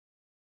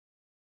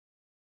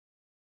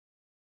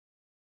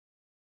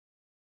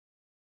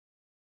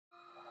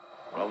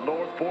Well,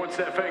 Northport's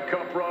FA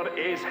Cup run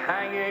is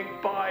hanging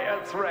by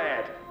a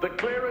thread. The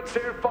clearance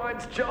here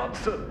finds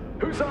Johnson,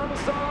 who's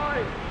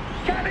onside.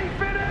 Can he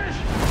finish?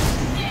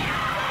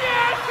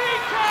 Yes, he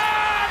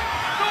can!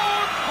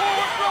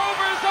 Northport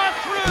Rovers are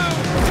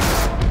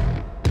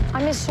through!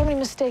 I made so many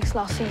mistakes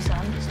last season.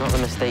 It's not the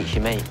mistakes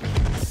you make,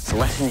 it's the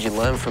lessons you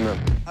learn from them.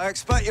 I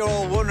expect you're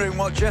all wondering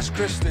what Jess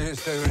Christie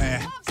is doing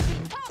here.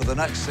 For the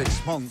next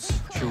 6 months,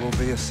 she will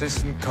be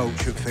assistant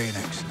coach at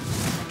Phoenix.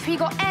 If we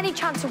got any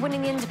chance of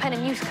winning the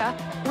Independent Youth Cup,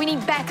 we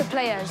need better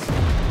players.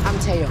 I'm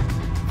Teo.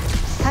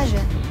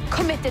 Passion.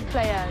 Committed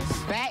players.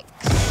 Rex.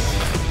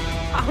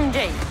 I'm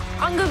Jake.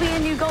 I'm going to be a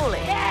new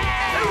goalie.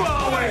 Yeah! Who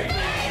are we?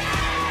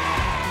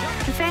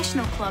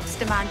 Professional clubs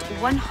demand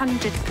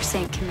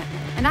 100%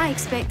 commitment, and I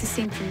expect the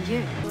same from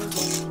you.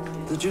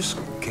 They're just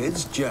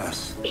kids,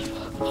 Jess.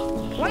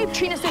 Why are you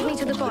treating us me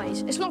to the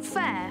boys? It's not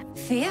fair.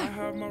 Fair?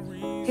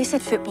 Who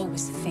said football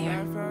was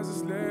fair?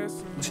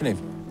 What's your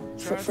name?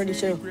 Freddie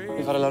too.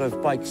 We've had a lot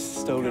of bikes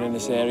stolen in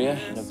this area,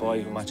 and a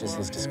boy who matches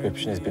his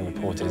description has been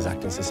reported as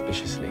acting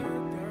suspiciously.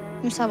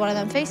 You saw one of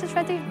them faces,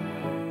 Freddie?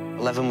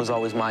 11 was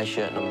always my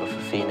shirt number for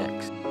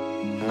Phoenix,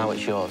 and now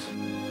it's yours.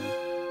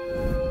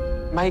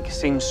 Mike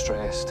seems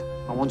stressed.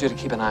 I want you to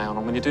keep an eye on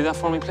him. Will you do that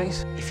for me,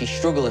 please? If he's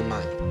struggling,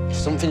 Mike, if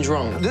something's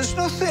wrong... There's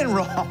nothing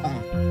wrong.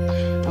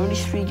 Only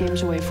 3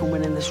 games away from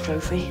winning this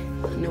trophy.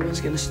 No one's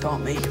going to stop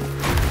me.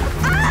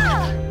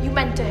 Ah! You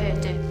meant to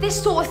hurt it.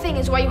 This sort of thing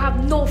is why you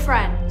have no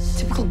friends.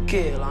 Typical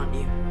girl, aren't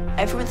you?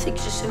 Everyone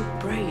thinks you're so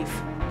brave,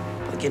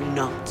 but you're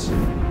not.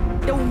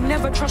 They'll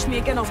never trust me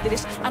again after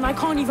this, and I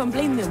can't even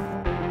blame them.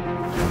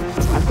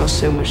 I've got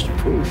so much to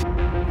prove.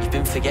 You've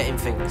been forgetting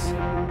things.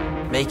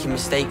 Making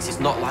mistakes is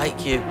not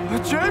like you.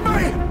 Jamie!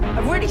 I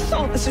really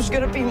thought this was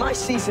going to be my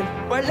season,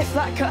 where I lift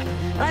that cut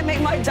and I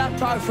make my dad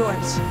proud for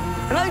once.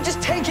 And I'm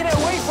just taking it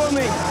away from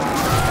me.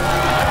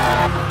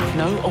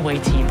 No away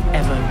team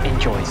ever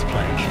enjoys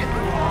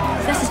playing.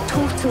 This is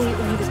totally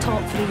over the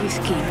top for a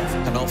youth game.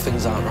 I know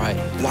things aren't right.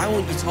 Why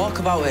won't you talk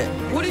about it?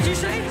 What did you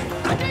say?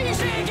 I dare you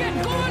say it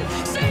again. Go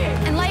on, say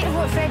it. In light of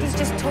what Freddie's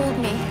just told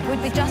me,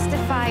 would be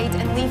justified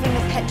in leaving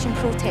the pitch in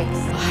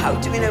protest. How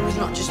do we know he's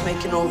not just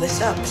making all this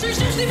up? So you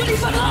seriously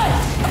believe I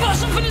lie about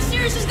something as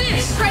serious as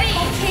this? Freddie,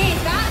 okay,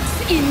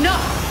 that's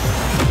enough.